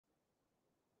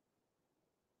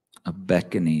a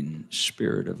beckoning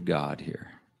Spirit of God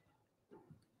here. The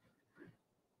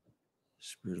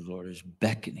Spirit of the Lord is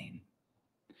beckoning,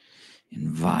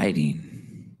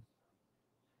 inviting.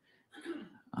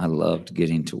 I loved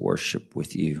getting to worship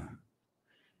with you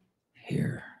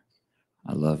here.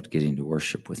 I loved getting to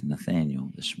worship with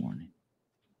Nathaniel this morning.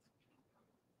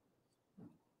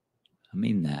 I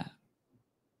mean that.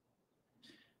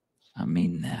 I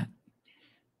mean that.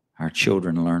 Our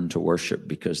children learn to worship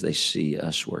because they see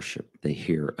us worship. They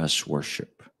hear us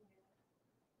worship.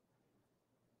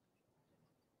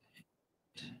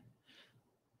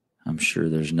 I'm sure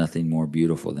there's nothing more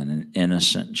beautiful than an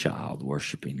innocent child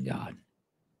worshiping God.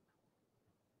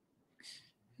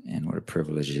 And what a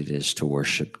privilege it is to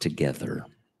worship together.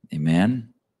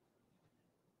 Amen?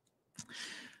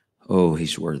 Oh,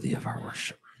 he's worthy of our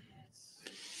worship.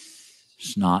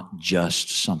 It's not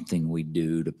just something we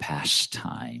do to pass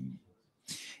time.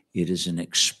 It is an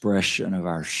expression of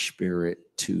our spirit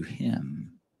to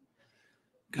him.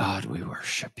 God, we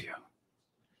worship you.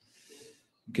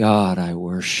 God, I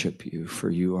worship you, for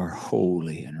you are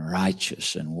holy and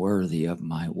righteous and worthy of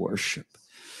my worship.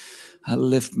 I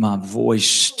lift my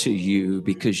voice to you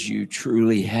because you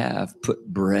truly have put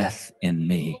breath in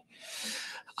me.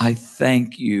 I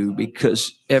thank you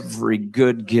because every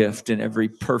good gift and every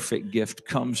perfect gift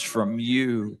comes from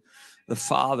you, the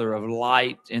Father of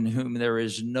light, in whom there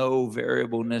is no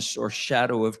variableness or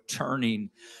shadow of turning.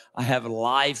 I have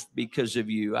life because of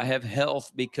you. I have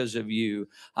health because of you.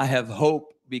 I have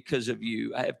hope because of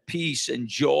you. I have peace and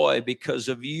joy because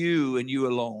of you and you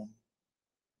alone.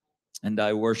 And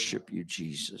I worship you,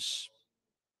 Jesus.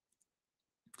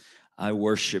 I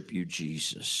worship you,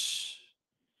 Jesus.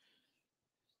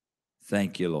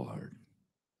 Thank you, Lord.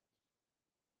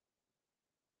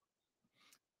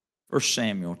 1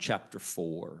 Samuel chapter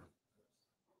 4.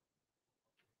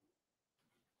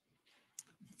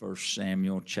 1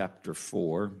 Samuel chapter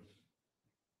 4.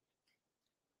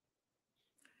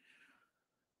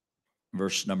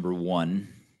 Verse number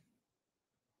 1.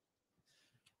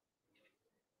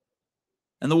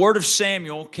 And the word of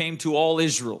Samuel came to all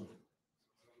Israel.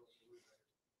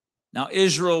 Now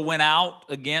Israel went out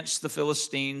against the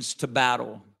Philistines to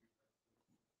battle.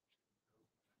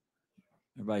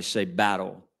 Everybody say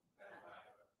battle.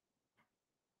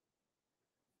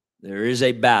 There is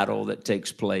a battle that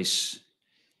takes place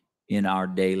in our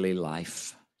daily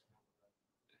life.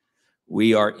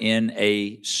 We are in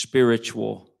a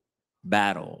spiritual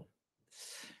battle.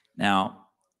 Now,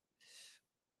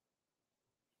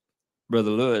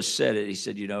 Brother Lewis said it. He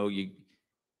said,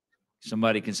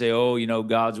 somebody can say, oh,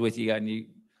 God's with you.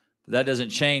 But that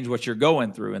doesn't change what you're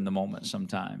going through in the moment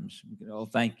sometimes.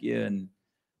 Thank you.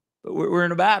 But we're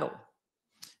in a battle.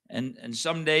 And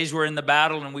some days we're in the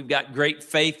battle and we've got great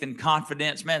faith and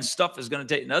confidence. Man, stuff is going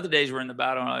to take. And other days we're in the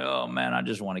battle and oh, man, I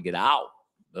just want to get out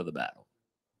of the battle.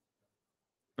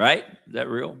 Right? Is that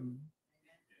real?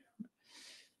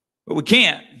 But we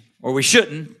can't, or we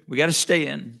shouldn't. We got to stay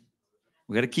in.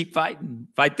 We got to keep fighting.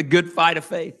 Fight the good fight of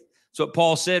faith. That's what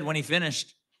Paul said when he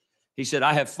finished. He said,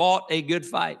 I have fought a good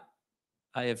fight.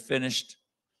 I have finished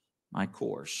my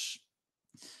course.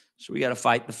 So we got to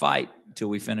fight the fight until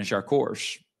we finish our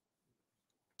course.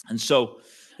 And so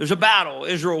there's a battle.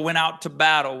 Israel went out to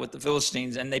battle with the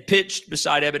Philistines, and they pitched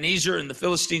beside Ebenezer, and the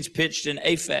Philistines pitched in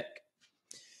Aphek.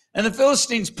 And the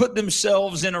Philistines put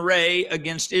themselves in array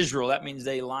against Israel. That means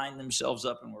they lined themselves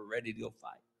up and were ready to go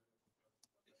fight.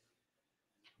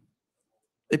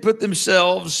 They put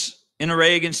themselves in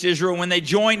array against Israel. When they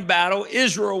joined battle,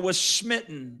 Israel was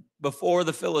smitten before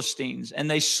the Philistines,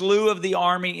 and they slew of the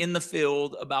army in the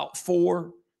field about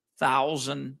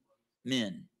 4,000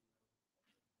 men.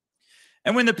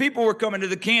 And when the people were coming to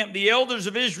the camp, the elders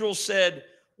of Israel said,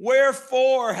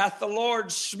 wherefore hath the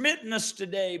Lord smitten us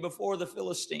today before the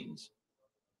Philistines?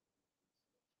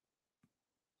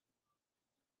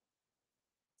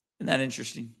 Isn't that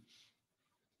interesting?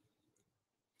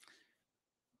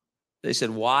 They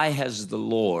said, why has the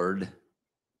Lord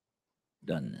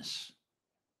done this?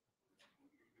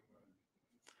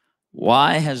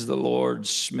 Why has the Lord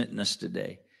smitten us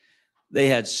today? They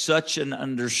had such an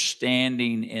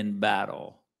understanding in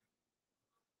battle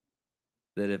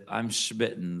that if I'm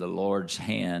smitten, the Lord's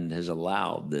hand has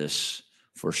allowed this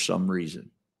for some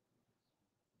reason.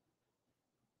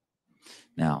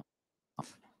 Now,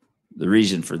 the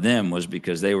reason for them was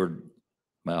because they were,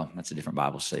 well, that's a different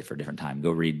Bible study for a different time.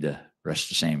 Go read the rest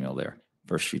of Samuel there,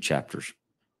 first few chapters.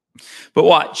 But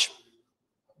watch.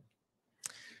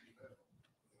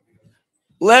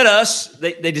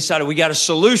 They decided we got a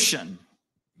solution.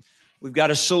 We've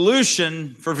got a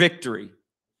solution for victory.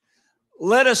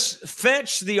 let us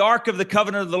fetch the ark of the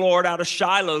covenant of the Lord out of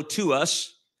Shiloh to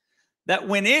us, that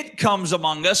when it comes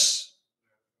among us,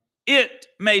 it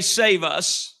may save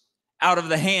us out of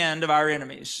the hand of our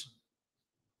enemies.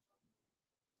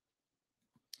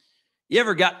 You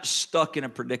ever got stuck in a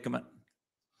predicament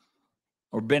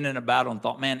or been in a battle and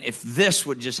thought, man, if this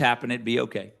would just happen, it'd be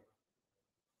okay?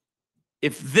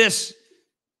 If this,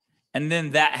 and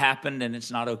then that happened and it's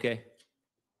not okay?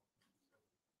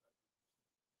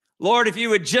 Lord, if you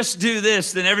would just do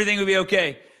this, then everything would be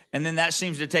okay. And then that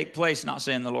seems to take place. Not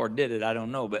saying the Lord did it, I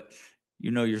don't know, but you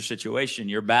know your situation,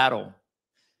 your battle.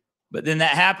 But then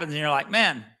that happens and you're like,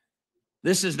 man,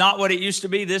 this is not what it used to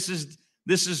be. This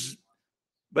is,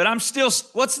 but I'm still,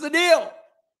 what's the deal?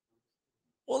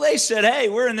 Well, they said, hey,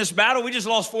 we're in this battle. We just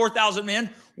lost 4,000 men.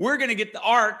 We're going to get the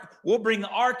ark. We'll bring the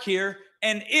ark here,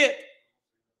 and it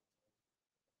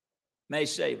may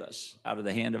save us out of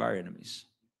the hand of our enemies.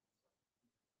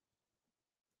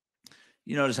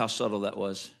 You notice how subtle that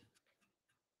was?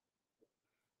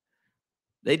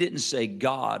 They didn't say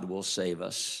God will save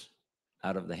us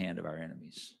out of the hand of our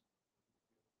enemies.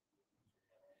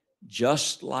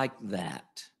 Just like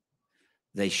that,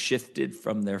 they shifted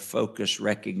from their focus,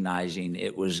 recognizing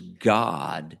it was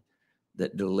God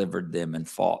that delivered them and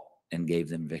fought and gave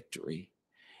them victory.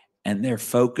 And their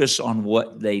focus on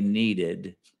what they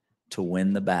needed to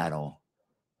win the battle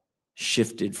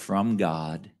shifted from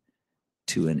God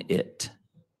to an it.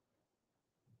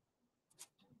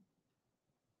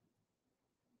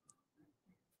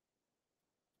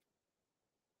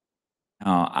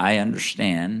 Now, I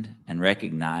understand and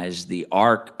recognize the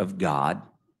ark of God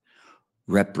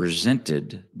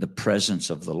represented the presence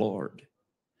of the Lord,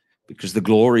 because the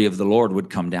glory of the Lord would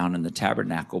come down in the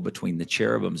tabernacle between the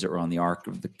cherubims that were on the ark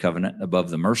of the covenant above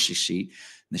the mercy seat,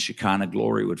 and the Shekinah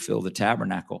glory would fill the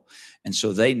tabernacle. And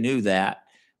so they knew that,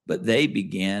 but they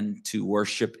began to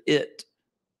worship it.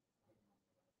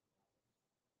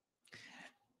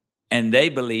 And they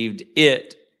believed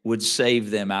it would save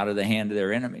them out of the hand of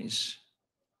their enemies.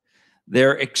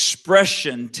 Their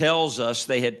expression tells us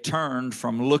they had turned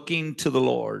from looking to the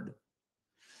Lord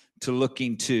to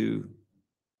looking to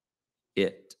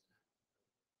it.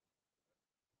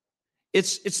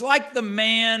 It's like the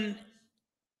man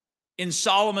in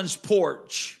Solomon's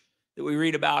porch that we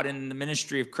read about in the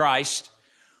ministry of Christ,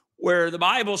 where the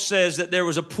Bible says that there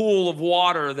was a pool of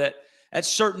water that at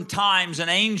certain times an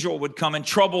angel would come and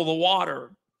trouble the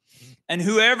water. And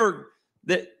whoever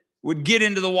that would get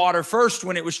into the water first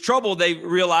when it was troubled, they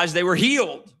realized they were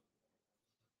healed.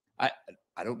 I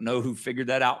don't know who figured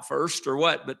that out first or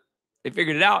what, but they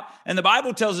figured it out. And the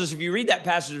Bible tells us, if you read that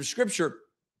passage of Scripture,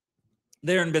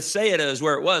 there in Bethsaida is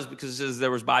where it was, because it says there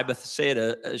was by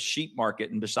Bethsaida a sheep market,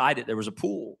 and beside it there was a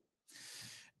pool.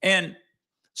 And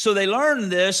so they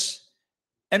learned this,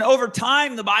 and over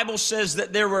time the Bible says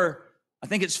that there were, I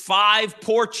think it's 5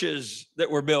 porches that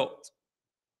were built.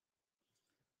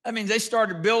 That means they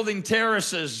started building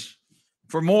terraces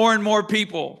for more and more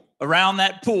people around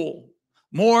that pool,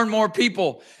 more and more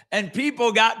people. And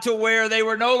people got to where they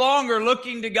were no longer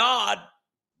looking to God.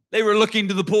 They were looking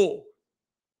to the pool.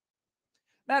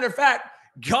 Matter of fact,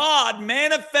 God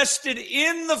manifested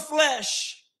in the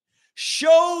flesh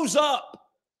shows up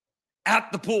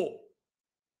at the pool.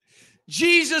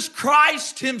 Jesus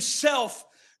Christ himself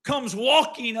comes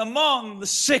walking among the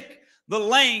sick, the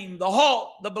lame, the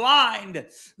halt, the blind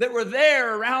that were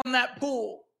there around that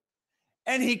pool.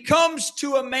 And he comes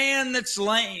to a man that's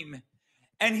lame,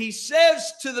 and he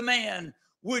says to the man,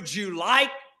 would you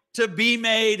like to be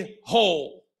made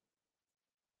whole?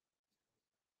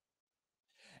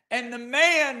 And the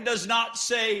man does not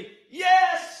say,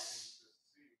 yes.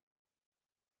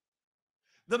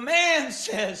 The man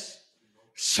says,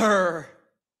 sir,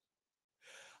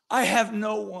 I have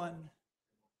no one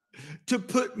to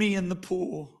put me in the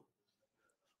pool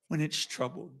when it's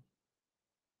troubled.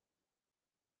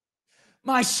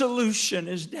 My solution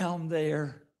is down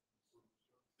there,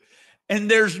 and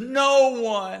there's no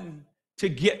one to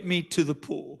get me to the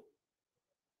pool.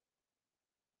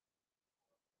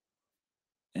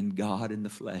 And God in the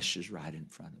flesh is right in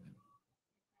front of him.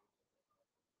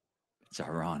 It's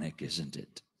ironic, isn't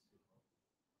it?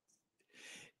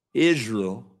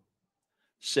 Israel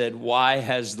said, why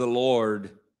has the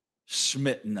Lord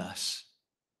smitten us?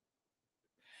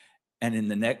 And in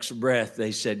the next breath,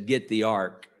 they said, get the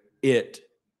ark. It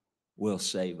will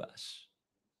save us.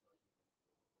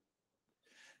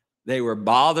 They were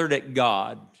bothered at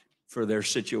God for their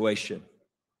situation,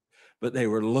 but they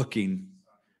were looking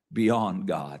beyond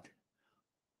God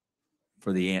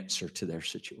for the answer to their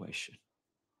situation.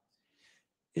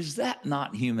 Is that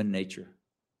not human nature?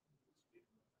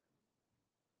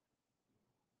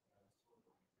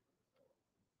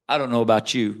 I don't know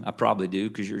about you. I probably do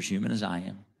because you're as human as I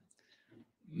am.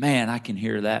 Man, I can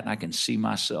hear that and I can see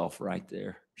myself right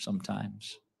there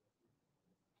sometimes.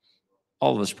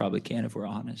 All of us probably can if we're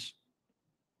honest.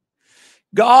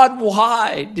 God,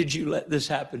 why did you let this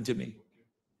happen to me?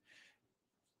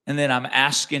 And then I'm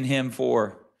asking him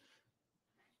for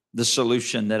the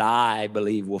solution that I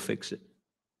believe will fix it,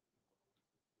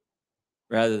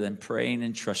 rather than praying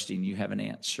and trusting you have an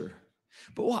answer.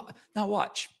 But what? Now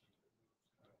watch.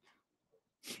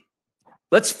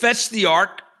 Let's fetch the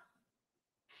ark.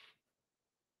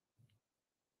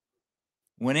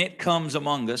 When it comes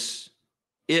among us,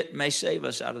 it may save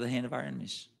us out of the hand of our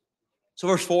enemies. So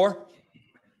verse 4.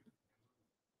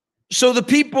 So the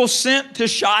people sent to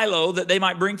Shiloh that they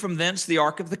might bring from thence the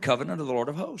ark of the covenant of the Lord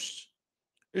of hosts,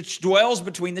 which dwells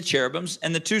between the cherubims,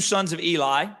 and the two sons of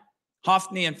Eli,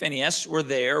 Hophni and Phinehas, were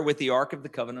there with the ark of the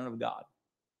covenant of God.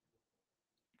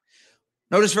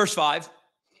 Notice verse 5.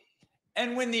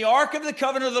 And when the ark of the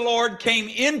covenant of the Lord came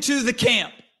into the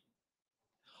camp,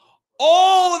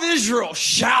 all of Israel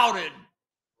shouted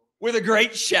with a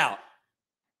great shout,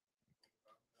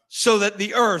 so that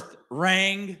the earth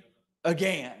rang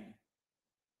again.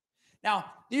 Now,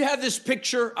 do you have this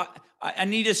picture? I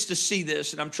need us to see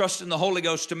this, and I'm trusting the Holy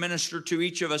Ghost to minister to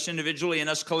each of us individually and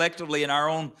us collectively in our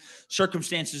own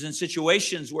circumstances and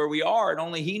situations where we are, and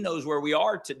only He knows where we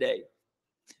are today.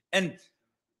 And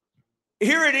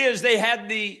here it is. They had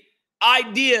the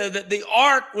idea that the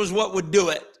ark was what would do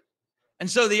it. And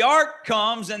so the ark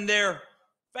comes and their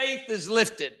faith is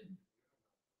lifted.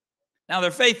 Now,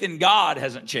 their faith in God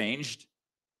hasn't changed,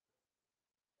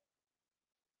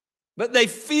 but they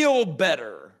feel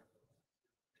better.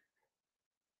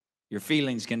 Your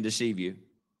feelings can deceive you.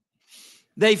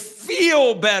 They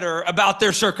feel better about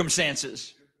their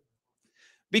circumstances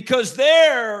because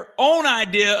their own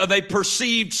idea of a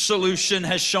perceived solution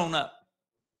has shown up.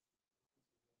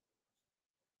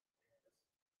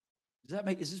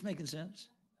 Is this making sense?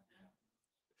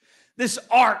 This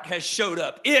ark has showed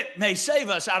up. It may save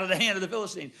us out of the hand of the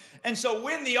Philistines. And so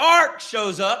when the ark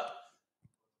shows up,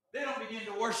 they don't begin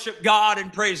to worship God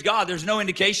and praise God. There's no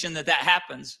indication that that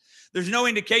happens. There's no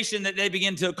indication that they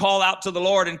begin to call out to the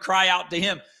Lord and cry out to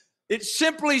Him. It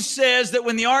simply says that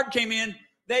when the ark came in,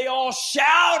 they all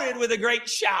shouted with a great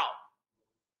shout.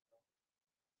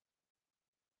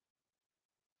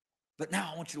 But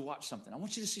now I want you to watch something. I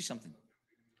want you to see something.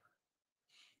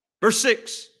 Verse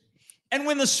 6. And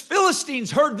when the Philistines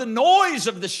heard the noise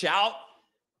of the shout,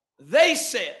 they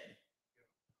said,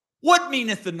 what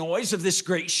meaneth the noise of this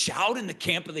great shout in the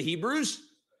camp of the Hebrews?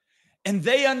 And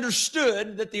they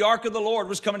understood that the ark of the Lord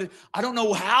was coming. I don't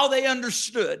know how they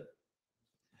understood.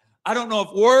 I don't know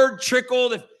if word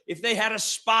trickled, if they had a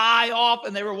spy off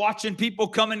and they were watching people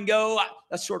come and go.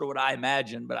 That's sort of what I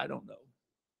imagine, but I don't know.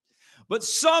 But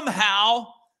somehow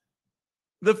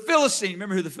the Philistines,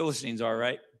 remember who the Philistines are,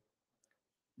 right?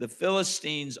 The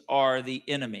Philistines are the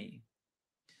enemy.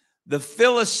 The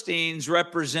Philistines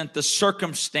represent the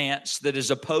circumstance that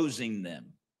is opposing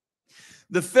them.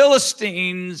 The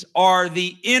Philistines are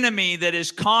the enemy that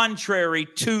is contrary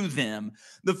to them.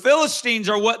 The Philistines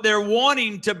are what they're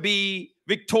wanting to be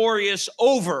victorious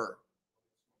over.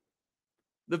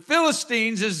 The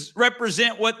Philistines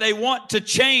represent what they want to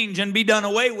change and be done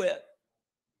away with.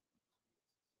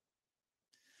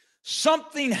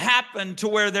 Something happened to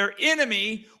where their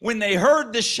enemy, when they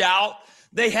heard the shout,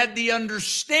 they had the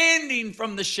understanding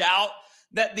from the shout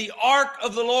that the ark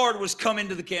of the Lord was coming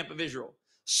to the camp of Israel.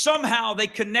 Somehow they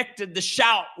connected the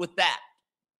shout with that.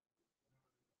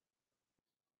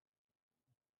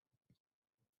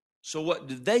 So what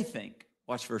did they think?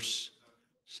 Watch verse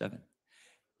 7.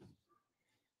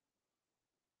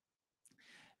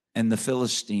 And the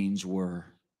Philistines were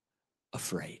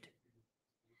afraid.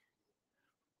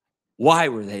 Why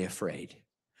were they afraid?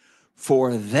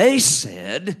 For they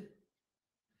said,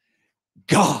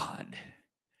 God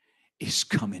is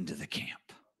coming to the camp.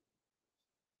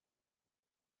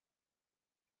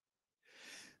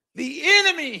 The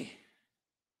enemy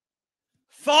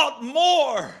thought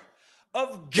more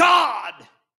of God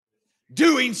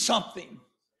doing something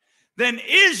than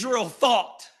Israel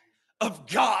thought of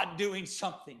God doing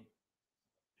something.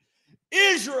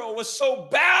 Israel was so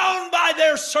bound by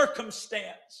their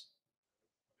circumstance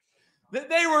that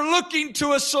they were looking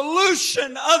to a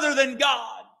solution other than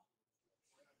God.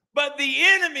 But the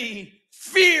enemy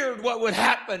feared what would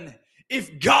happen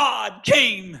if God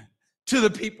came to the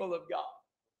people of God.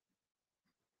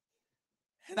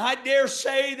 And I dare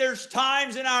say there's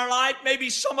times in our life, maybe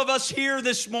some of us here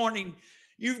this morning,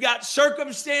 you've got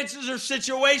circumstances or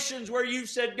situations where you've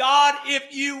said, God,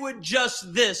 if you would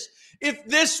just this, if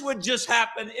this would just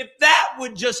happen, if that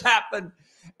would just happen.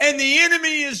 And the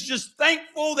enemy is just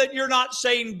thankful that you're not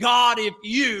saying, God, if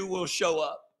you will show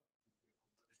up.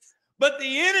 But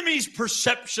the enemy's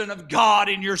perception of God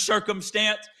in your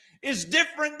circumstance is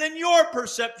different than your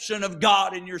perception of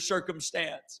God in your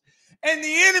circumstance. And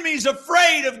the enemy's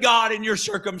afraid of God in your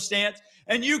circumstance,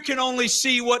 and you can only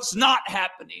see what's not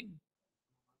happening.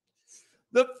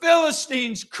 The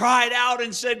Philistines cried out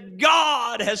and said,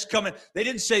 God has come in. They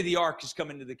didn't say the ark has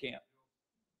come into the camp.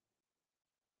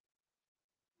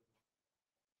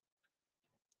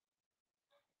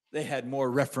 They had more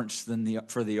reverence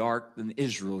for the ark than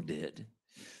Israel did.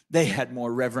 They had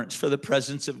more reverence for the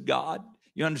presence of God.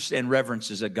 You understand,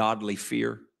 reverence is a godly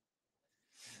fear.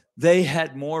 They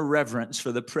had more reverence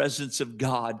for the presence of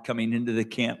God coming into the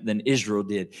camp than Israel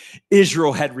did.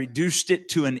 Israel had reduced it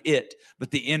to an it,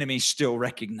 but the enemy still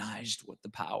recognized what the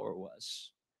power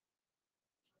was.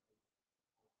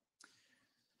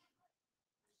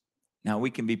 Now,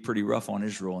 we can be pretty rough on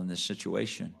Israel in this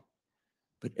situation,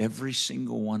 but every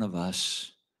single one of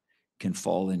us can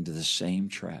fall into the same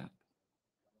trap,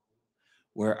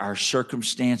 where our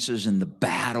circumstances and the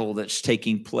battle that's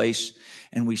taking place,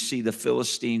 and we see the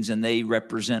Philistines, and they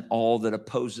represent all that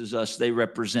opposes us. They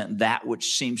represent that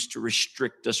which seems to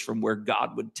restrict us from where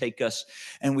God would take us.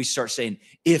 And we start saying,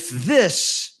 if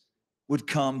this would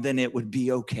come, then it would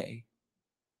be okay.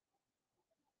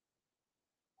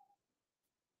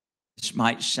 This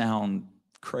might sound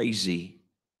crazy,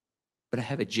 but I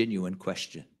have a genuine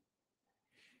question.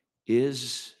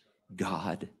 Is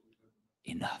God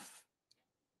enough?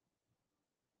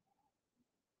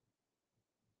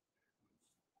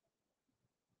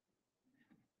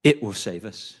 It will save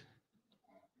us.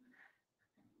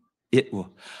 It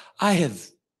will.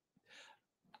 I've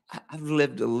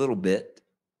lived a little bit.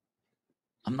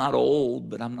 I'm not old,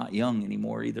 but I'm not young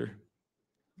anymore either.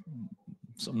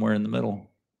 Somewhere in the middle.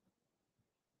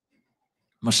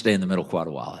 I'm going to stay in the middle quite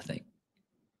a while, I think.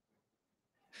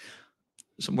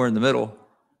 Somewhere in the middle.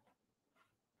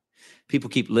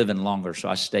 People keep living longer, so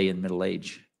I stay in middle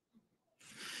age.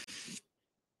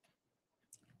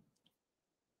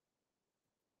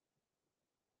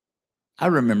 I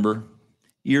remember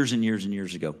years and years and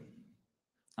years ago,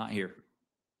 not here.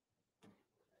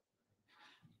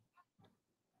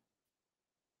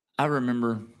 I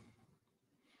remember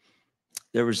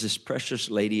there was this precious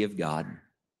lady of God,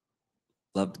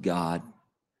 loved God,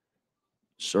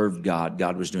 served God.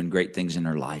 God was doing great things in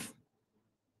her life.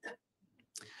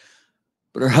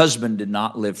 But her husband did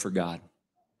not live for God.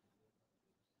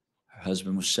 Her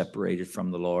husband was separated from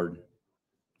the Lord.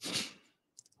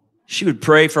 She would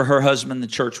pray for her husband. The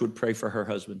church would pray for her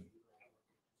husband.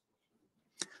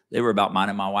 They were about mine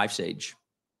and my wife's age,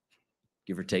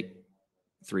 give or take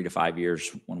 3 to 5 years,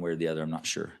 one way or the other. I'm not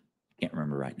sure. Can't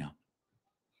remember right now.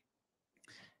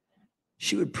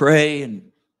 She would pray,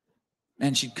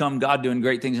 and she'd come, God doing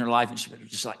great things in her life, and she was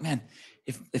just like, man,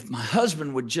 if my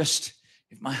husband would just,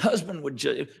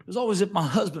 it was always if my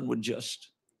husband would just.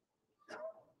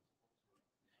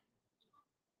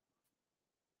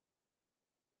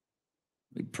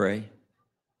 We'd pray.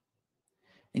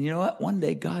 And you know what? One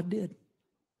day God did.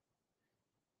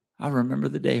 I remember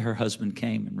the day her husband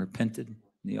came and repented in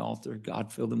the altar.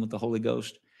 God filled him with the Holy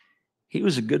Ghost. He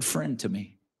was a good friend to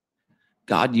me.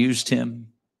 God used him.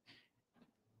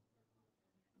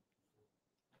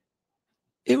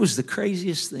 It was the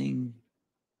craziest thing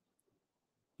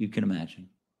you can imagine.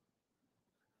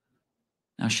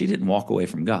 Now, she didn't walk away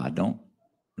from God. Don't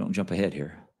jump ahead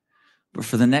here. But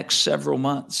for the next several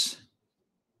months,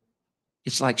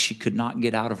 it's like she could not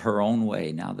get out of her own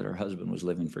way now that her husband was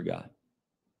living for God.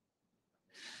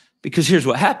 Because here's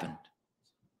what happened.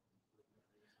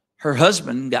 Her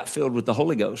husband got filled with the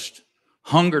Holy Ghost,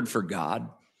 hungered for God,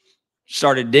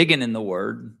 started digging in the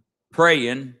Word,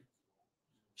 praying,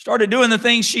 started doing the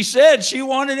things she said she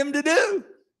wanted him to do,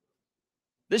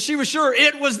 that she was sure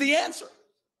it was the answer.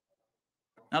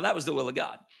 Now, that was the will of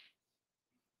God.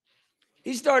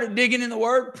 He started digging in the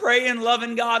Word, praying,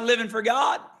 loving God, living for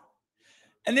God.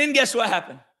 And then guess what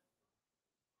happened?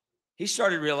 He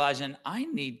started realizing, I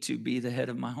need to be the head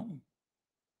of my home.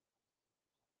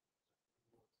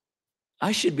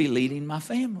 I should be leading my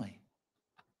family.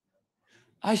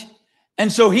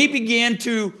 And so he began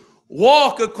to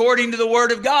walk according to the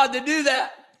Word of God to do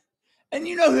that. And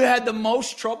you know who had the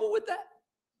most trouble with that?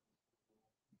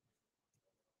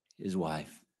 His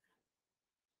wife.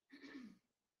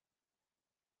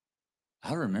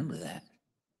 I remember that.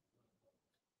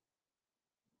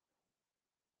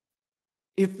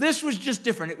 If this was just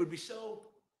different, it would be so,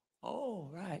 oh,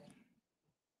 right.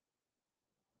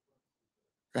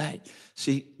 Right.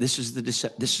 See, this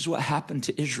is what happened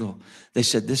to Israel. They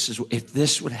said, if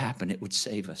this would happen, it would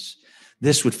save us.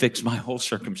 This would fix my whole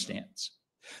circumstance.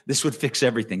 This would fix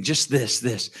everything. Just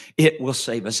this. It will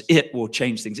save us. It will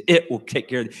change things. It will take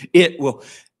care of it. It will.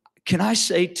 Can I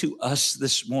say to us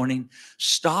this morning,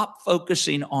 stop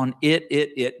focusing on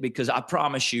it, because I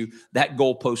promise you that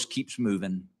goalpost keeps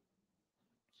moving.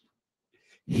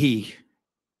 He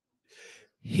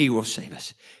will save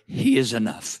us. He is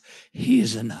enough. He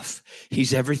is enough.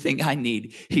 He's everything I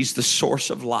need. He's the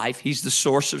source of life. He's the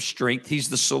source of strength. He's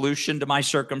the solution to my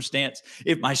circumstance.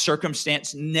 If my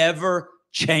circumstance never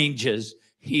changes,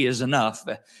 He is enough.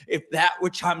 If that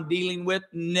which I'm dealing with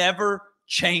never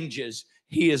changes,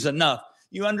 He is enough.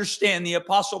 You understand, the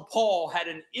Apostle Paul had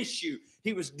an issue.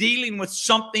 He was dealing with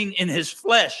something in his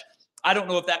flesh. I don't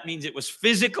know if that means it was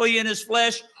physically in his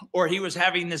flesh or he was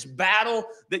having this battle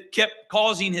that kept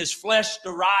causing his flesh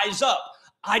to rise up.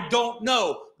 I don't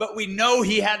know, but we know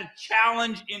he had a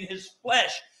challenge in his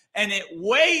flesh, and it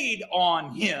weighed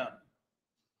on him.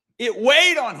 It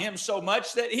weighed on him so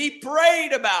much that he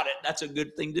prayed about it. That's a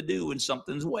good thing to do when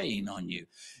something's weighing on you.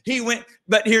 He went,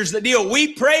 but here's the deal.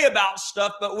 We pray about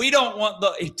stuff, but we don't want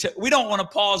to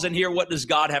pause and hear what does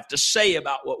God have to say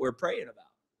about what we're praying about.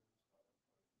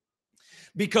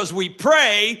 Because we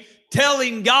pray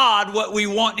telling God what we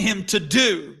want Him to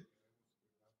do,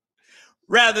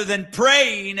 rather than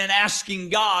praying and asking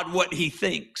God what He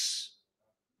thinks.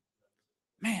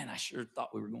 Man, I sure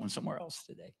thought we were going somewhere else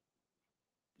today.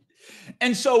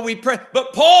 And so we pray.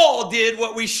 But Paul did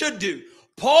what we should do.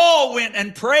 Paul went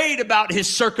and prayed about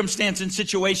his circumstance and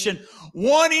situation,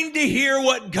 wanting to hear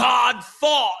what God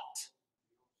thought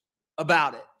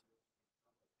about it.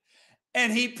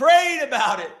 And he prayed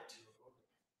about it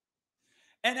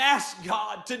and asked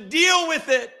God to deal with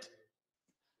it.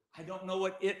 I don't know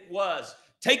what it was.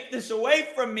 Take this away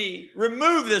from me.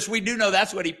 Remove this. We do know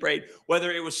that's what he prayed.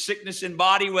 Whether it was sickness in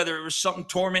body, whether it was something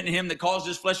tormenting him that caused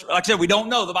his flesh. Like I said, we don't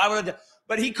know. The Bible,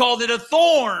 but he called it a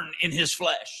thorn in his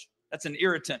flesh. That's an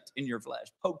irritant in your flesh,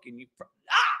 poking you.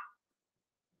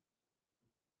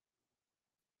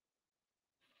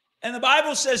 And the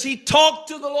Bible says he talked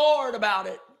to the Lord about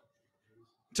it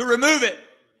to remove it.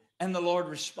 And the Lord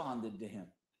responded to him.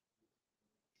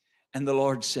 And the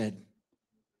Lord said,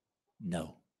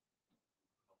 no.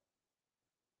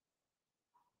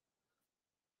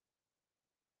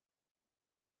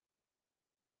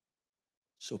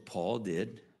 So Paul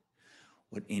did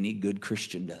what any good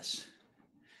Christian does.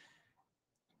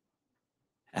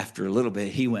 After a little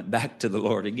bit, he went back to the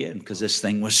Lord again because this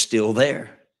thing was still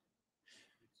there.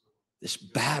 This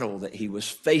battle that he was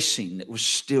facing that was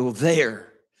still there.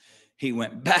 He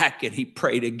went back and he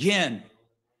prayed again.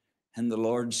 And the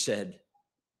Lord said,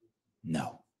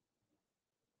 no.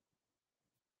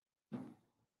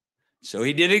 So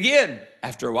he did again.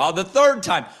 After a while, the third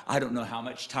time. I don't know how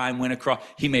much time went across.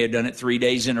 He may have done it 3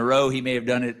 days in a row. He may have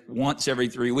done it once every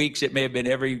 3 weeks. It may have been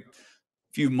every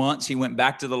few months he went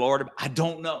back to the Lord. I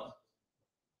don't know.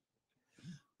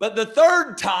 But the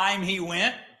third time he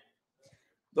went,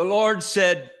 the Lord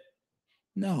said,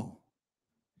 no.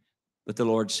 But the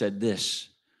Lord said this,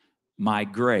 my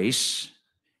grace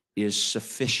is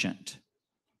sufficient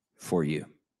for you.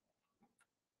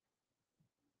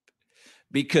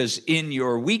 Because in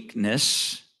your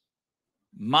weakness,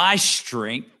 my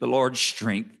strength, the Lord's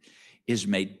strength, is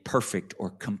made perfect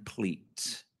or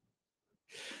complete.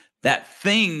 That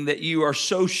thing that you are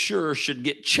so sure should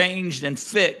get changed and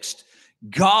fixed,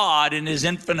 God in His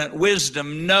infinite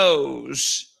wisdom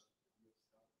knows.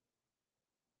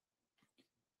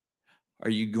 Are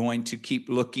you going to keep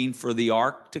looking for the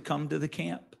ark to come to the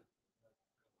camp?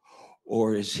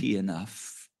 Or is He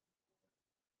enough?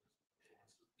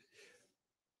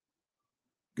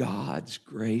 God's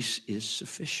grace is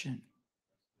sufficient.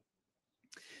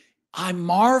 I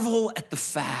marvel at the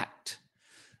fact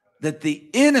that the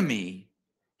enemy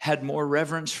had more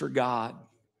reverence for God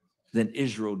than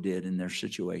Israel did in their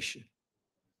situation.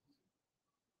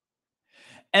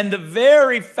 And the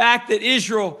very fact that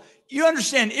Israel, you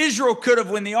understand, Israel could have,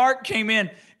 when the ark came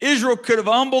in, Israel could have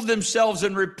humbled themselves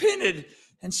and repented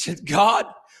and said, God,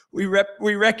 we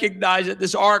recognize that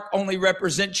this ark only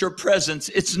represents your presence.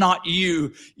 It's not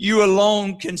you. You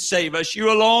alone can save us. You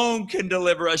alone can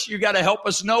deliver us. You got to help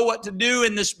us know what to do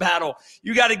in this battle.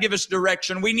 You got to give us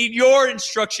direction. We need your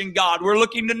instruction, God. We're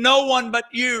looking to no one but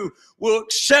you. We'll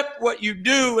accept what you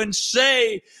do and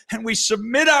say, and we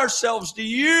submit ourselves to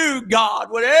you,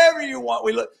 God. Whatever you want,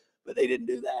 we look. But they didn't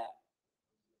do that.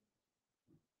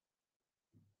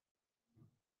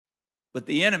 But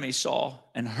the enemy saw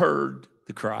and heard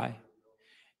the cry.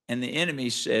 And the enemy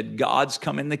said, God's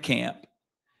come in the camp.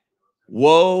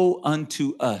 Woe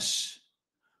unto us,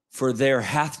 for there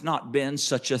hath not been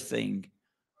such a thing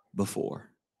before.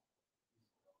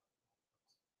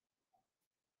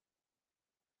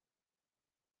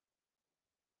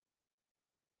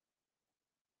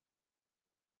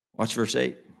 Watch verse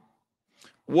 8.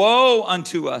 Woe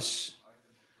unto us!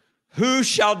 Who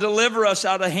shall deliver us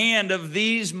out of the hand of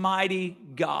these mighty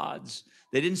gods?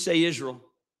 They didn't say Israel.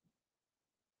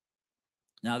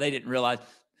 Now, they didn't realize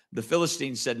the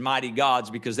Philistines said mighty gods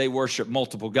because they worship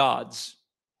multiple gods.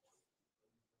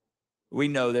 We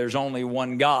know there's only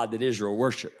one God that Israel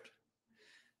worshiped.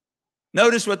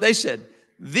 Notice what they said.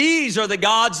 These are the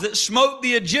gods that smote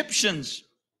the Egyptians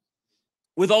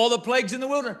with all the plagues in the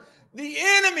wilderness. The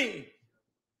enemy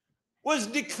was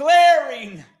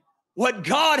declaring what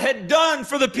God had done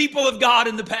for the people of God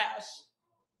in the past.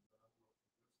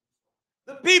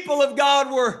 The people of God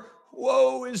were,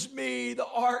 woe is me, the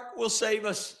ark will save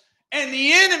us. And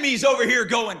the enemy's over here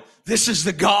going, this is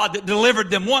the God that delivered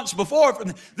them once before.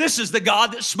 This is the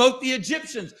God that smote the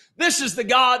Egyptians. This is the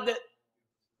God that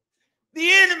the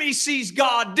enemy sees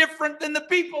God different than the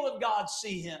people of God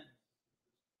see him.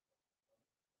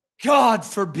 God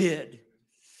forbid.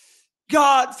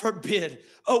 God forbid.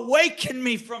 Awaken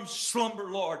me from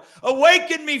slumber, Lord.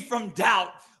 Awaken me from doubt.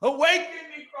 Awaken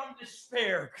me from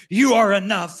despair. You are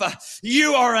enough.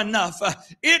 You are enough.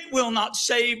 It will not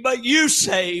save, but you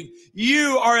save.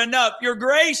 You are enough. Your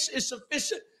grace is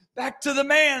sufficient. Back to the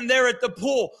man there at the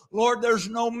pool. Lord, there's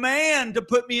no man to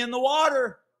put me in the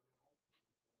water.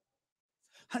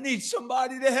 I need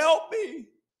somebody to help me.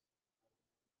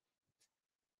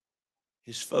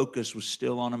 His focus was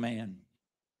still on a man.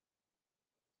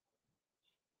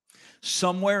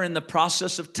 Somewhere in the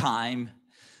process of time,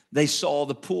 they saw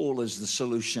the pool as the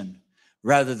solution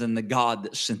rather than the God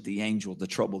that sent the angel to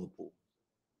trouble the pool.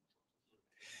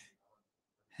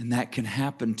 And that can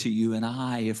happen to you and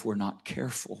I if we're not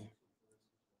careful.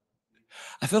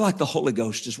 I feel like the Holy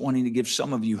Ghost is wanting to give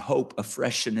some of you hope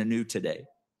afresh and anew today.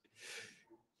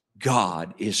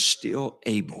 God is still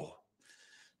able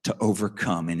to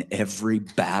overcome in every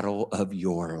battle of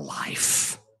your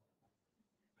life.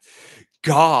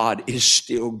 God is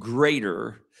still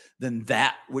greater than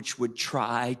that which would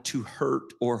try to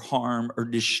hurt or harm or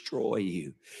destroy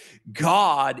you.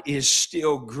 God is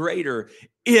still greater.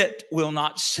 It will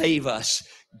not save us.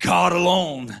 God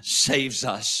alone saves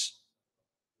us.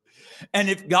 And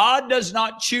if God does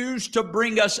not choose to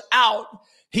bring us out,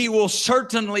 He will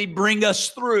certainly bring us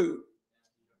through.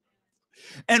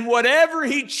 And whatever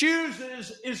He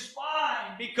chooses is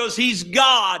fine because He's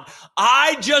God.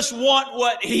 I just want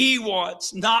what He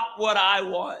wants, not what I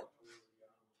want.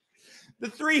 The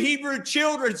 3 Hebrew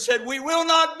children said, we will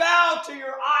not bow to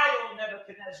your idol,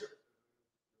 Nebuchadnezzar.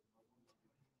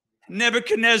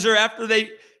 Nebuchadnezzar, after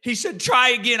he said, try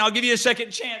again, I'll give you a second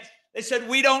chance. They said,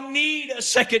 we don't need a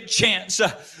second chance.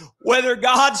 Whether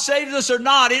God saves us or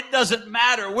not, it doesn't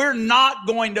matter. We're not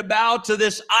going to bow to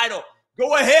this idol.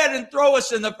 Go ahead and throw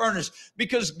us in the furnace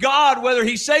because God, whether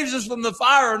He saves us from the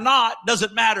fire or not,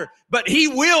 doesn't matter. But He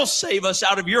will save us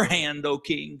out of your hand, O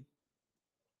King.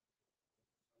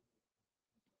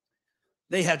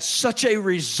 They had such a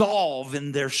resolve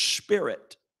in their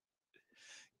spirit.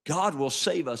 God will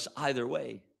save us either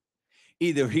way.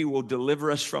 Either He will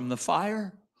deliver us from the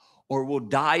fire or we'll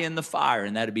die in the fire,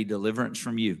 and that'll be deliverance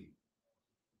from you.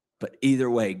 But either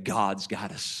way, God's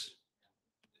got us.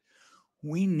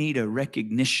 We need a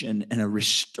recognition and a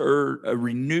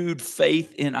renewed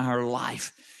faith in our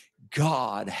life.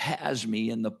 God has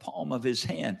me in the palm of His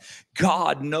hand.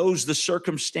 God knows the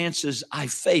circumstances I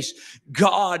face.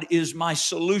 God is my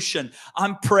solution.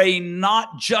 I'm praying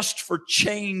not just for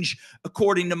change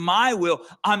according to my will.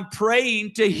 I'm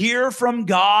praying to hear from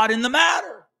God in the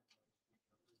matter.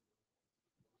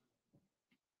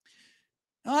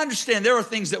 Now, I understand there are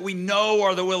things that we know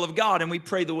are the will of God, and we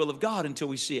pray the will of God until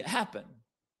we see it happen.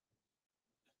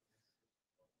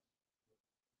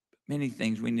 Many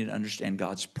things we need to understand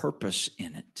God's purpose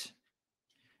in it.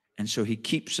 And so He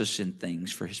keeps us in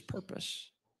things for His purpose.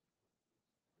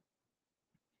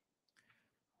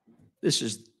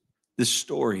 This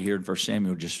story here in 1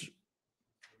 Samuel,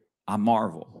 I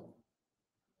marvel.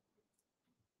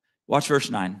 Watch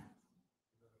verse 9.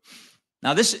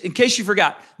 Now this, in case you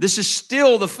forgot, this is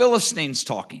still the Philistines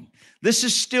talking. This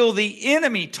is still the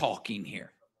enemy talking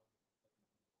here.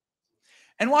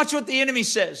 And watch what the enemy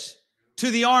says to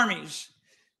the armies.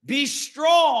 Be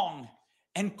strong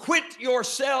and quit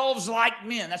yourselves like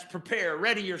men. That's prepare,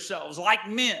 ready yourselves like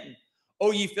men,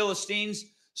 O ye Philistines,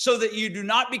 so that you do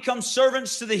not become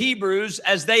servants to the Hebrews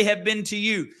as they have been to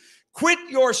you. Quit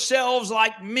yourselves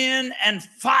like men and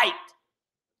fight.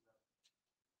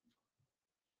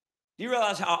 Do you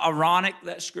realize how ironic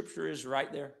that scripture is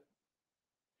right there?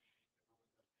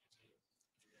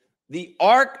 The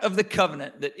Ark of the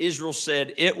Covenant that Israel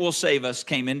said it will save us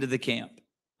came into the camp.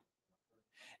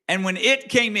 And when it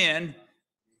came in,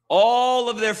 all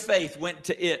of their faith went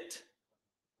to it.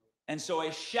 And so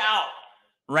a shout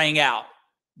rang out,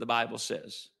 the Bible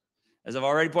says. As I've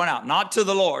already pointed out, not to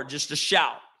the Lord, just a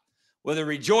shout. Whether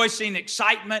rejoicing,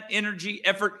 excitement, energy,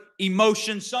 effort,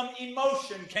 emotion, some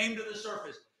emotion came to the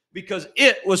surface because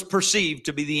it was perceived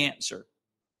to be the answer.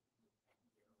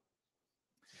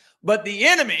 But the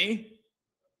enemy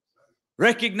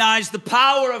recognized the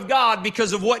power of God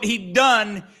because of what he'd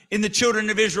done in the children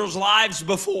of Israel's lives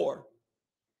before.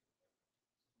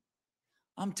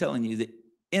 I'm telling you, the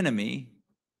enemy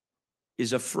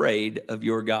is afraid of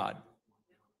your God.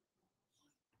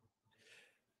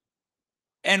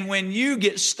 And when you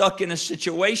get stuck in a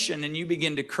situation and you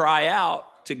begin to cry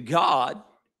out to God,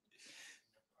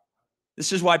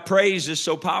 this is why praise is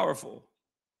so powerful.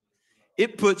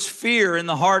 It puts fear in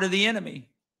the heart of the enemy.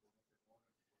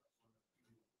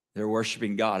 They're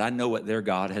worshiping God. I know what their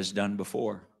God has done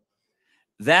before.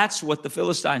 That's what the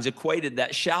Philistines equated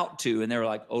that shout to. And they were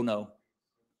like, oh no.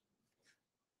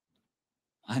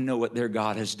 I know what their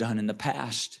God has done in the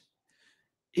past.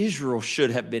 Israel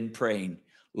should have been praying,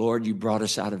 Lord, you brought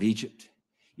us out of Egypt.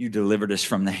 You delivered us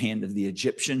from the hand of the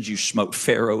Egyptians. You smote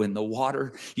Pharaoh in the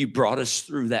water. You brought us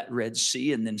through that Red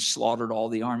Sea and then slaughtered all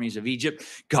the armies of Egypt.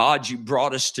 God, you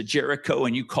brought us to Jericho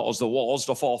and you caused the walls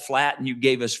to fall flat and you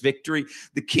gave us victory.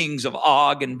 The kings of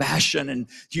Og and Bashan, and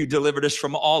you delivered us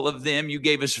from all of them. You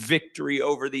gave us victory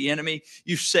over the enemy.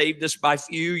 You saved us by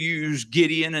few. You used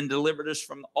Gideon and delivered us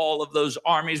from all of those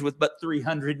armies with but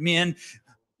 300 men.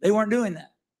 They weren't doing that.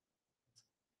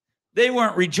 They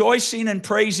weren't rejoicing and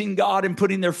praising God and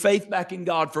putting their faith back in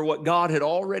God for what God had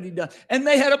already done. And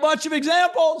they had a bunch of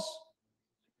examples.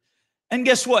 And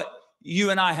guess what?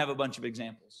 You and I have a bunch of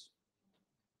examples.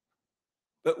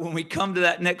 But when we come to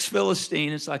that next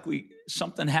Philistine, it's like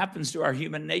something happens to our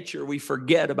human nature. We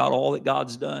forget about all that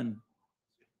God's done.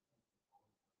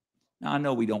 Now, I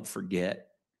know we don't forget.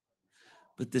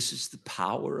 But this is the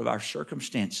power of our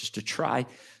circumstances to try,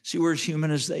 see, we're as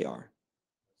human as they are.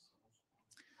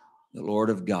 The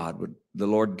Lord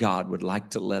God would like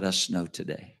to let us know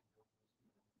today.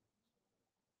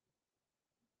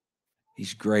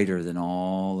 He's greater than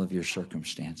all of your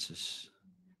circumstances.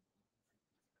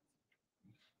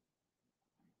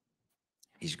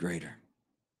 He's greater.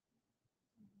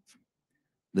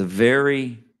 The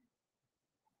very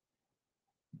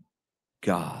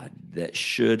God that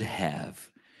should have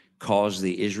caused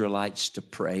the Israelites to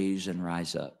praise and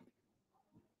rise up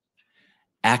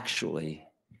actually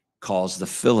caused the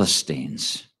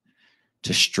Philistines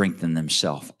to strengthen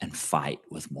themselves and fight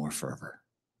with more fervor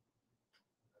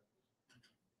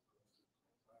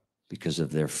because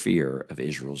of their fear of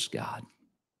Israel's God.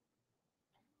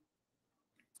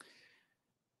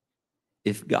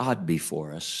 If God be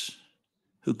for us,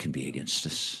 who can be against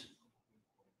us?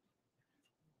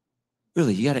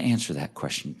 Really, you got to answer that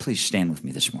question. Please stand with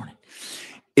me this morning.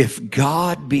 If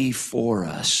God be for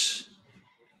us,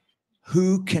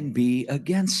 who can be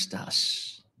against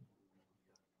us?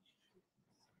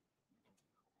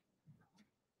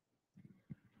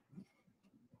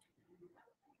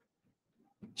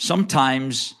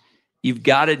 Sometimes you've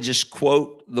got to just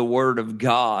quote the word of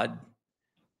God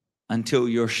until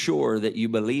you're sure that you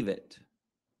believe it.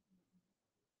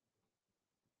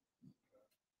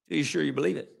 Are you sure you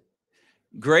believe it?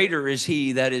 Greater is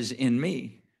he that is in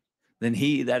me than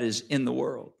he that is in the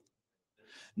world.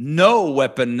 No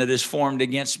weapon that is formed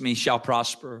against me shall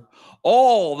prosper.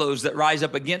 All those that rise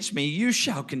up against me, you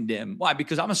shall condemn. Why?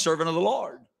 Because I'm a servant of the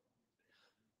Lord.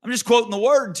 I'm just quoting the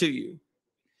word to you.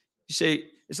 You see,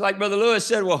 it's like Brother Lewis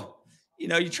said, well,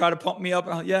 you try to pump me up.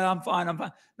 Yeah, I'm fine.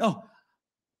 No,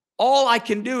 all I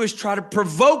can do is try to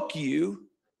provoke you.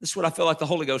 This is what I feel like the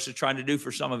Holy Ghost is trying to do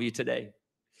for some of you today.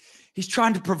 He's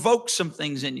trying to provoke some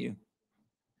things in you.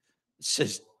 It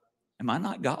says, am I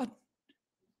not God?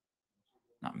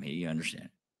 Not me, you understand.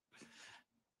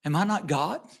 Am I not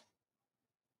God?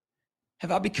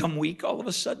 Have I become weak all of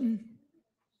a sudden?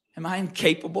 Am I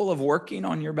incapable of working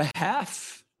on your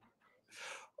behalf?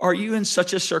 Are you in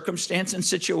such a circumstance and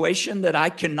situation that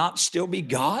I cannot still be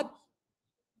God?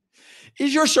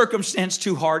 Is your circumstance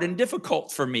too hard and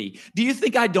difficult for me? Do you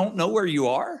think I don't know where you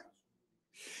are?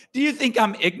 Do you think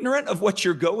I'm ignorant of what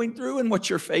you're going through and what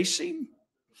you're facing?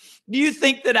 Do you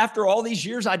think that after all these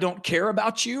years, I don't care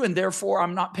about you and therefore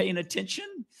I'm not paying attention?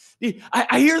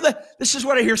 I hear that. This is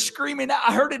what I hear screaming out.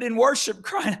 I heard it in worship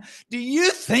crying. Do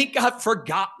you think I've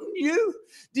forgotten you?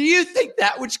 Do you think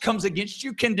that which comes against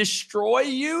you can destroy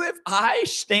you if I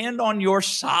stand on your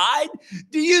side?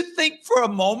 Do you think for a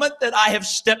moment that I have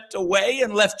stepped away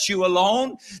and left you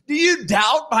alone? Do you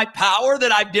doubt my power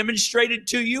that I've demonstrated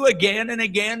to you again and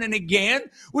again and again?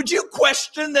 Would you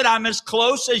question that I'm as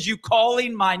close as you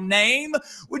calling my name?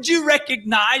 Would you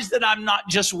recognize that I'm not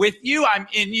just with you, I'm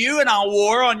in you and I'll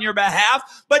war on your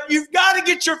behalf? But you've got to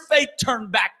get your faith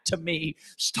turned back to me.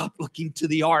 Stop looking to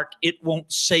the ark. It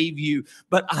won't save you,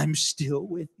 but I'm still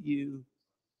with you.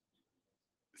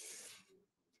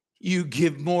 You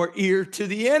give more ear to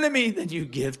the enemy than you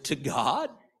give to God.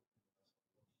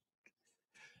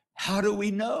 How do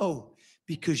we know?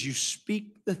 Because you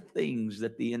speak the things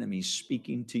that the enemy's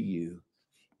speaking to you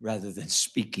rather than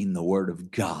speaking the word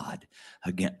of God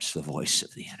against the voice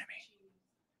of the enemy.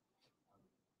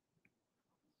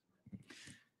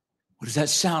 What does that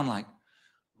sound like?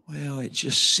 Well, it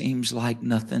just seems like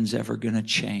nothing's ever going to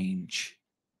change.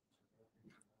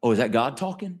 Oh, is that God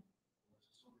talking?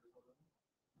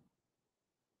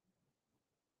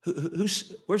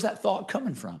 Where's that thought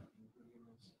coming from?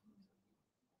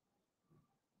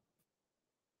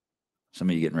 Some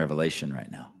of you getting revelation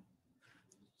right now.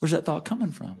 Where's that thought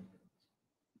coming from?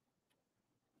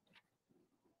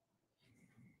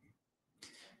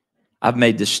 I've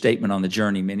made this statement on the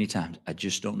journey many times. I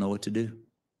just don't know what to do.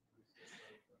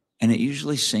 And it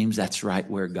usually seems that's right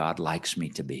where God likes me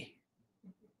to be.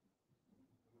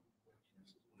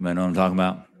 You know what I'm talking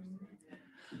about?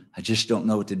 I just don't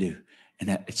know what to do. And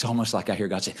it's almost like I hear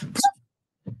God say,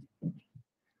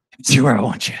 see where I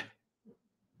want you.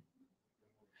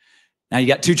 Now you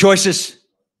got two choices.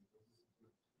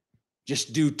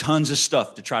 Just do tons of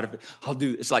stuff to try to,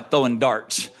 it's like throwing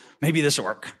darts. Maybe this will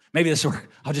work. Maybe this will work.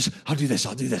 I'll do this.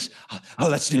 Oh,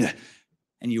 let's do that.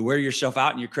 And you wear yourself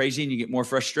out and you're crazy and you get more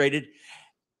frustrated.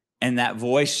 And that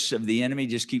voice of the enemy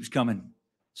just keeps coming.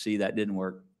 See, that didn't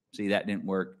work. See, that didn't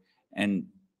work. And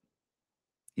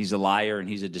he's a liar and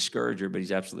he's a discourager, but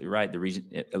he's absolutely right. The reason,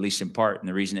 at least in part, and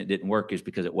the reason it didn't work is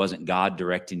because it wasn't God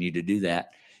directing you to do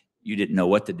that. You didn't know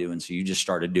what to do. And so you just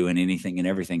started doing anything and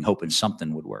everything, hoping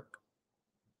something would work.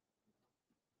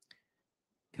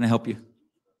 Can I help you?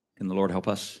 Can the Lord help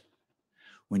us?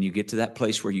 When you get to that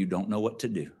place where you don't know what to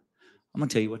do, I'm going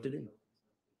to tell you what to do.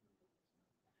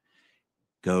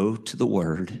 Go to the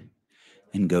Word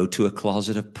and go to a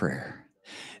closet of prayer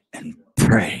and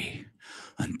pray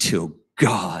until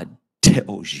God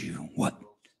tells you what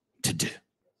to do. You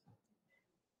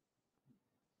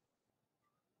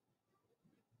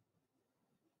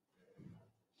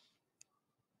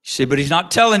say, but he's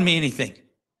not telling me anything.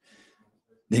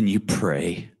 Then you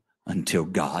pray until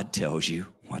God tells you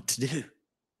what to do.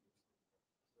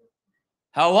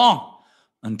 How long?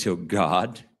 Until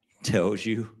God tells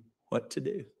you what to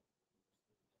do.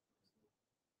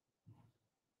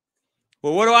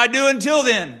 Well, what do I do until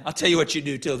then? I'll tell you what you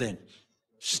do till then.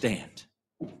 Stand.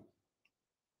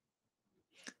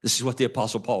 This is what the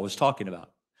Apostle Paul was talking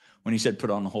about when he said,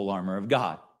 put on the whole armor of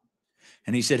God.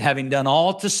 And he said, having done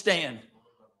all to stand,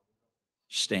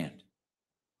 stand.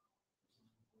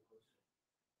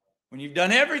 When you've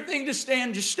done everything to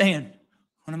stand, just stand.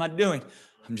 What am I doing?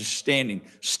 I'm just standing.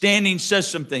 Standing says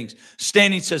some things.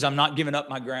 Standing says, I'm not giving up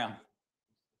my ground.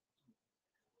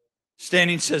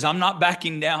 Standing says, I'm not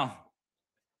backing down.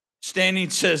 Standing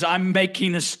says, I'm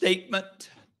making a statement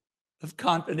of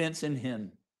confidence in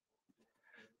him.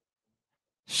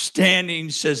 Standing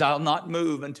says, I'll not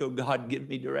move until God gives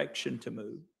me direction to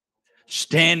move.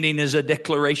 Standing is a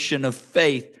declaration of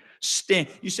faith.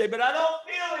 You say, but I don't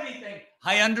feel anything.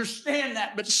 I understand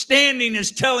that, but standing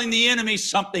is telling the enemy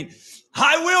something.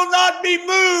 I will not be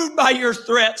moved by your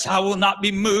threats. I will not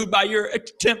be moved by your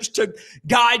attempts to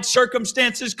guide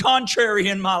circumstances contrary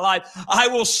in my life. I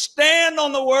will stand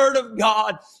on the word of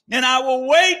God, and I will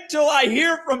wait till I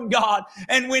hear from God.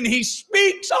 And when he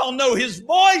speaks, I'll know his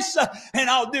voice, and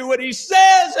I'll do what he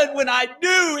says. And when I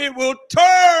do, it will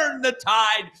turn the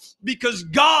tide, because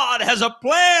God has a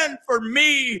plan for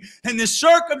me in this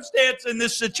circumstance, in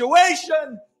this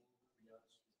situation.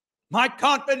 My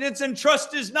confidence and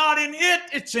trust is not in it,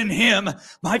 it's in him.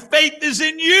 My faith is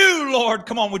in you, Lord.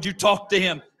 Come on, would you talk to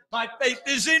him? My faith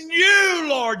is in you,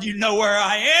 Lord. You know where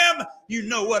I am. You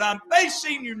know what I'm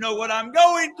facing. You know what I'm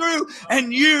going through.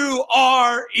 And you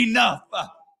are enough.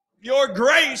 Your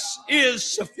grace is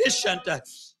sufficient.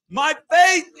 My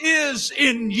faith is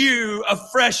in you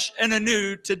afresh and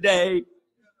anew today.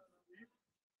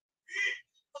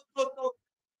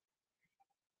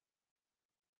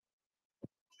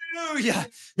 Hallelujah.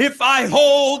 If I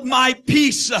hold my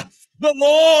peace, the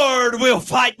Lord will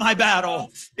fight my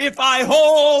battle. If I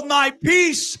hold my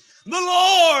peace, the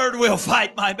Lord will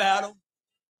fight my battle.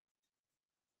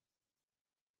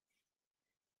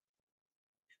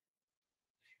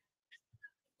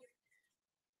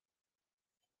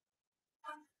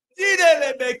 In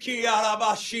the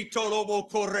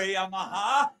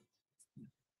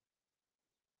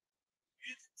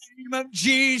name of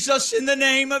Jesus, in the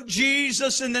name of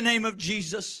Jesus, in the name of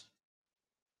Jesus.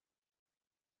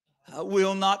 I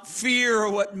will not fear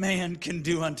what man can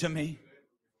do unto me.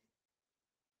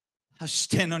 I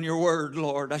stand on your word,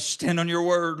 Lord. I stand on your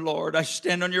word, Lord. I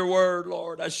stand on your word,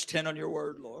 Lord. I stand on your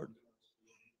word, Lord.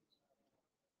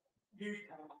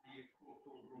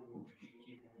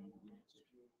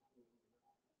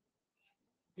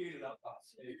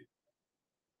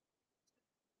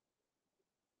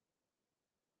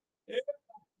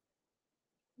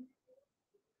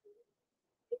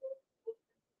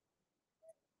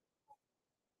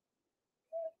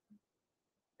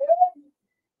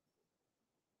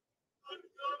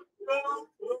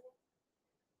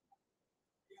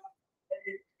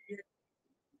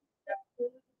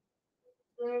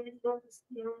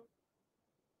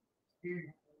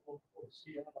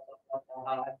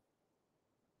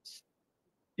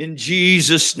 In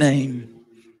Jesus' name.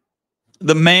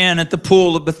 The man at the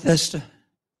pool of Bethesda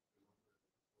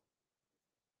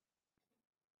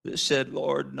that said,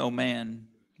 Lord, no man,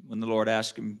 when the Lord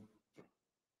asked him,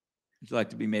 would you like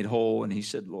to be made whole? And he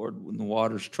said, Lord, when the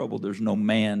water's troubled, there's no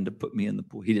man to put me in the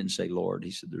pool. He didn't say, Lord.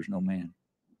 He said, there's no man.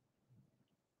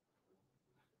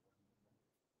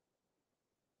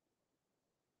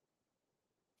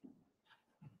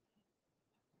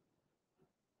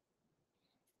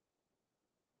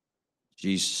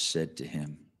 Jesus said to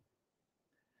him,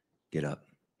 get up.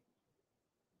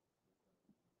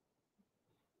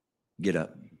 Get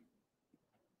up.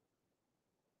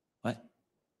 What?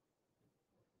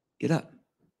 Get up.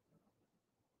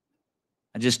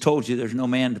 I just told you there's no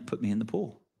man to put me in the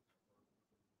pool.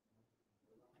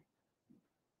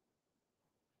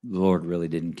 The Lord really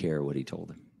didn't care what he told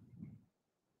him.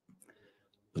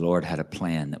 The Lord had a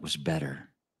plan that was better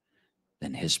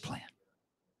than his plan.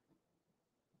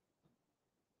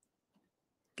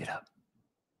 Get up.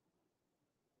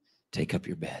 Take up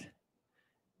your bed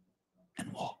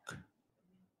and walk.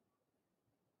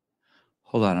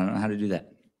 Hold on, I don't know how to do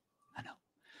that. I know.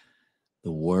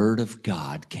 The word of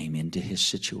God came into his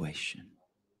situation.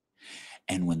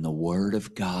 And when the word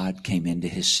of God came into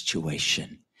his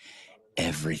situation,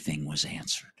 everything was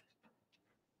answered.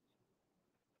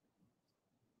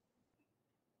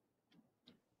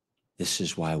 This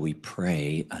is why we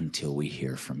pray until we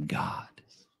hear from God,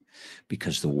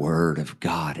 because the word of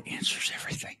God answers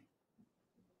everything.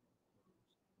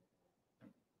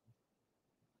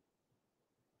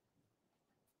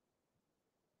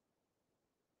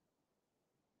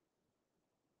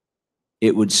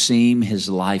 It would seem his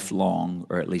life long,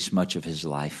 or at least much of his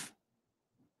life,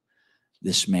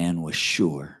 this man was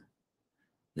sure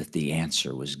that the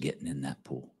answer was getting in that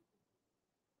pool.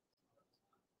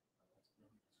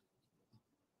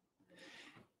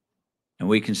 And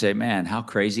we can say, man, how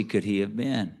crazy could he have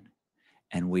been?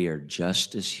 And we are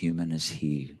just as human as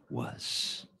he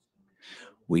was.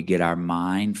 We get our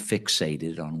mind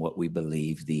fixated on what we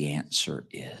believe the answer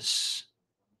is,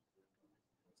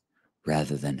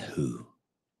 rather than who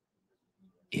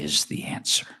is the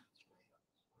answer.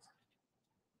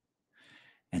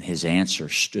 And his answer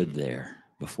stood there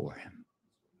before him.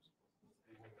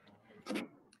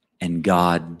 And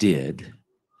God did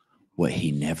what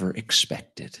he never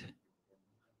expected.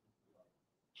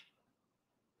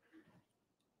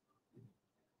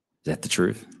 Is that the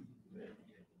truth?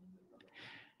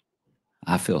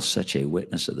 I feel such a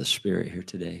witness of the Spirit here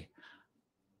today.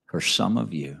 For some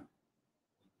of you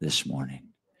this morning,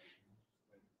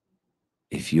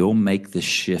 if you'll make the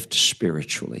shift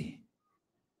spiritually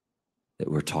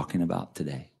that we're talking about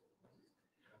today,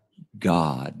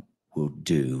 God will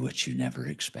do what you never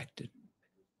expected.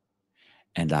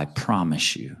 And I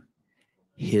promise you,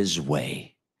 his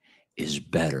way is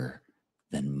better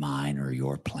than mine or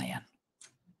your plan.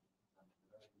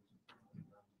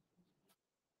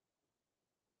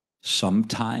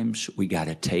 Sometimes we got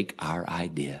to take our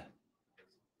idea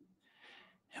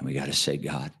and we got to say,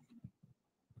 God,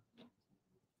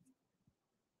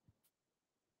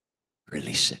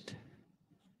 release it.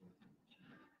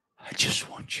 I just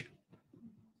want you.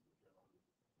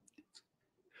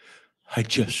 I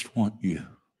just want you.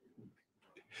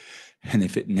 And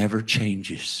if it never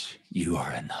changes, you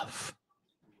are enough.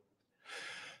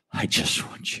 I just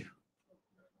want you.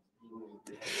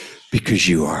 Because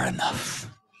you are enough.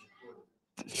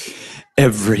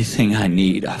 Everything I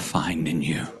need, I find in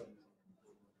you.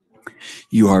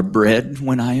 You are bread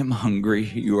when I am hungry.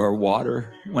 You are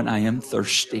water when I am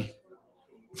thirsty.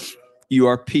 You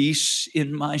are peace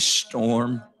in my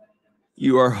storm.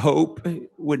 You are hope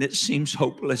when it seems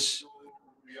hopeless.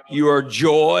 You are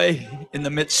joy in the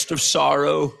midst of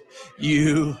sorrow.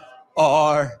 You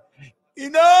are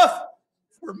enough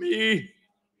for me.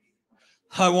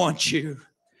 I want you.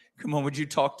 Come on, would you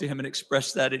talk to him and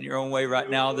express that in your own way right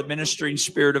now? The ministering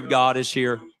Spirit of God is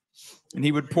here, and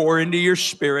he would pour into your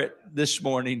spirit this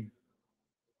morning.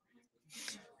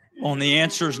 The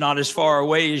answer is not as far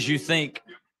away as you think.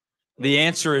 The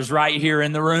answer is right here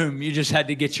in the room. You just had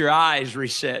to get your eyes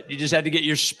reset. You just had to get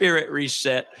your spirit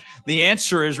reset. The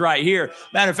answer is right here.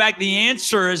 Matter of fact, the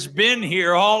answer has been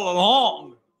here all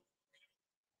along.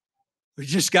 We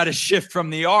just got to shift from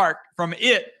the ark, from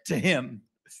it to him.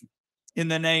 In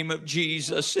the name of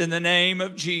Jesus, in the name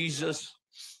of Jesus.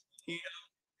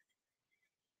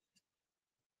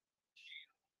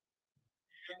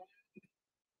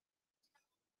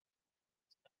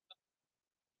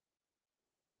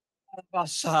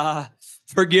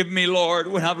 Forgive me, Lord,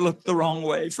 when I've looked the wrong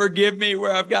way. Forgive me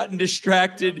where I've gotten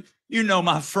distracted. You know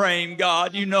my frame,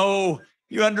 God. You know,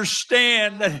 you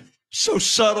understand that so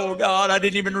subtle, God. I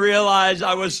didn't even realize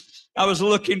I was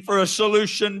looking for a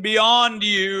solution beyond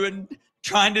you and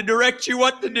trying to direct you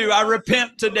what to do. I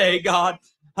repent today, God.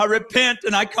 I repent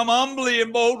and I come humbly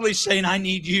and boldly saying, I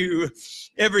need you.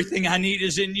 Everything I need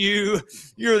is in you.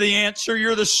 You're the answer.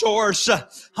 You're the source.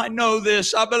 I know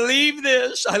this. I believe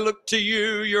this. I look to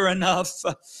you. You're enough.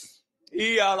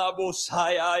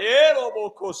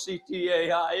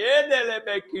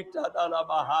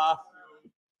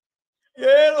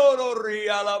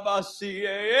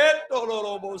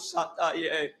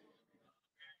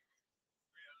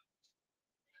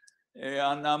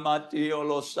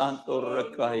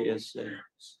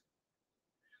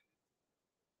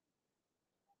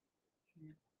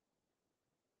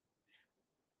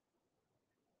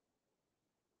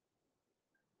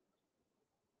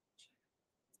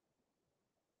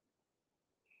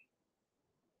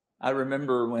 I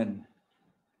remember when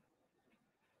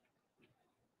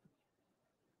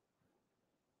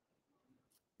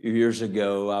a few years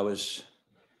ago I was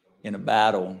in a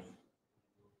battle.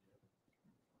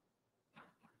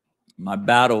 My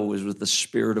battle was with the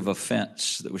spirit of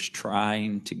offense that was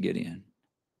trying to get in.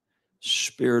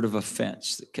 Spirit of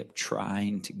offense that kept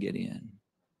trying to get in.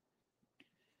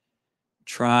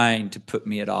 Trying to put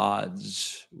me at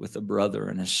odds with a brother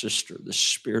and a sister. The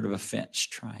spirit of offense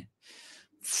trying.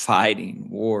 Fighting,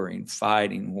 warring.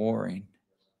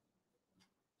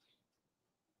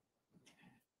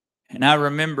 And I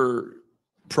remember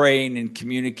praying and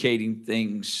communicating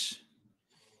things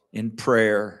in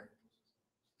prayer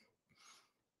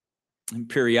and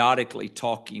periodically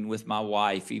talking with my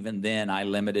wife. Even then, I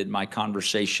limited my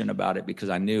conversation about it because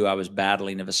I knew I was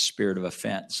battling of a spirit of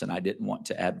offense and I didn't want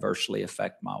to adversely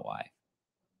affect my wife.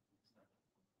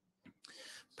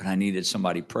 But I needed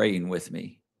somebody praying with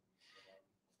me.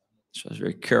 So I was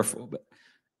very careful.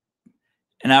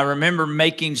 And I remember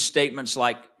making statements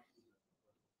like,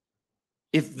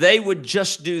 if they would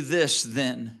just do this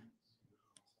then,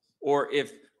 or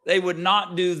if they would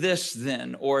not do this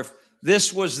then, or if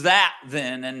this was that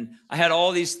then. And I had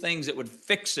all these things that would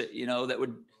fix it, that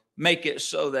would make it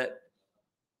so that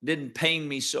it didn't pain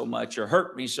me so much or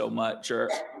hurt me so much. Or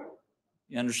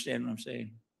you understand what I'm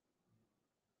saying?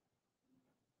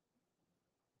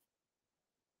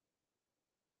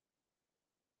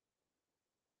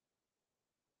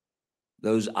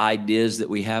 Those ideas that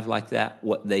we have like that,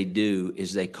 what they do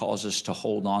is they cause us to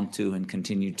hold on to and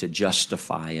continue to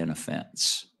justify an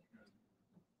offense.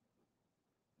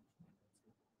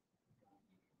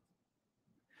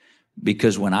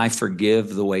 Because when I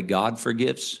forgive the way God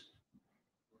forgives,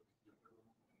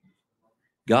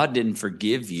 God didn't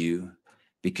forgive you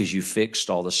because you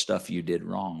fixed all the stuff you did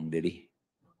wrong, did he?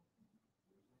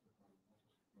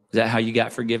 Is that how you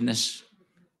got forgiveness?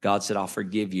 God said, I'll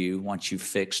forgive you once you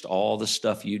fixed all the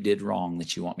stuff you did wrong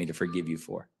that you want me to forgive you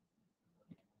for.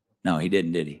 No, he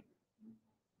didn't, did he?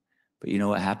 But you know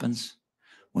what happens?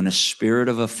 When a spirit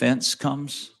of offense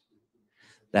comes,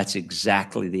 that's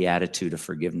exactly the attitude of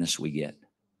forgiveness we get.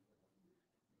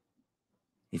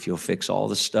 If you'll fix all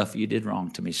the stuff you did wrong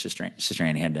to me, Sister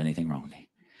Annie hadn't done anything wrong to me.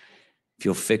 If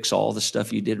you'll fix all the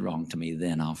stuff you did wrong to me,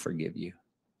 then I'll forgive you.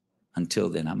 Until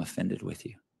then, I'm offended with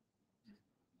you.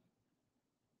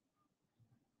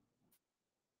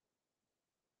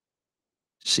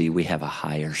 See, we have a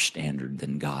higher standard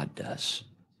than God does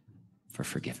for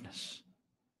forgiveness.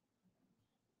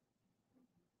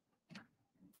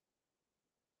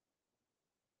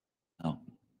 Oh.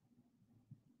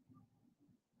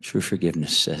 True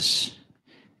forgiveness says,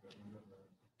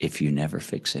 if you never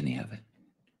fix any of it,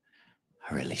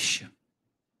 I release you.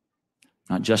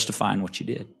 Not justifying what you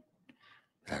did,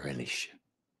 but I release you.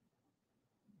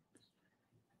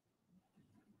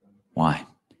 Why?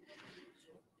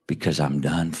 Because I'm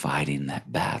done fighting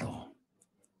that battle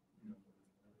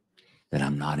that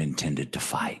I'm not intended to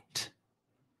fight.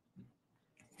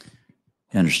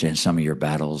 You understand, some of your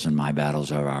battles and my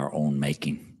battles are our own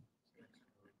making.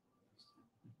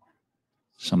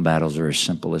 Some battles are as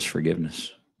simple as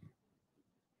forgiveness.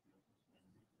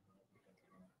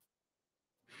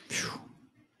 Whew.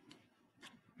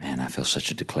 Man, I feel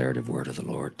such a declarative word of the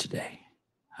Lord today.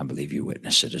 I believe you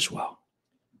witness it as well.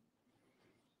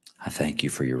 I thank you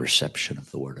for your reception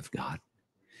of the word of God.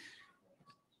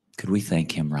 Could we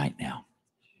thank him right now?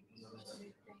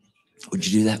 Would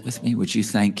you do that with me? Would you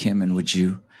thank him, and would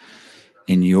you,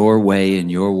 in your way, in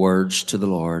your words to the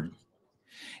Lord,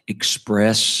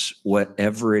 express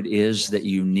whatever it is that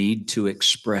you need to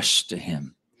express to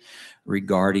him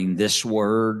regarding this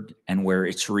word and where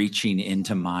it's reaching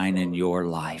into mine and your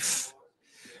life?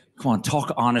 Come on,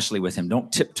 talk honestly with him.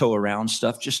 Don't tiptoe around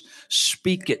stuff. Just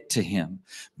speak it to him.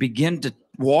 Begin to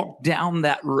walk down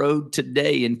that road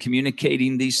today in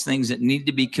communicating these things that need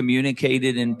to be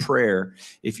communicated in prayer.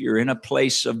 If you're in a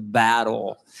place of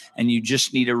battle and you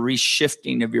just need a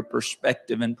reshifting of your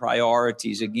perspective and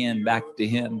priorities, again, back to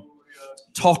him.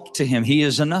 Talk to him. He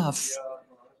is enough.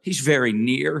 He's very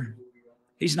near.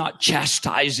 He's not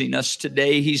chastising us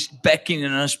today. He's beckoning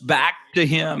us back to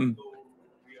him.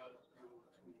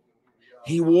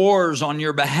 He wars on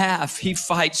your behalf. He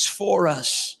fights for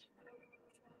us.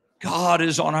 God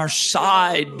is on our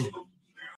side.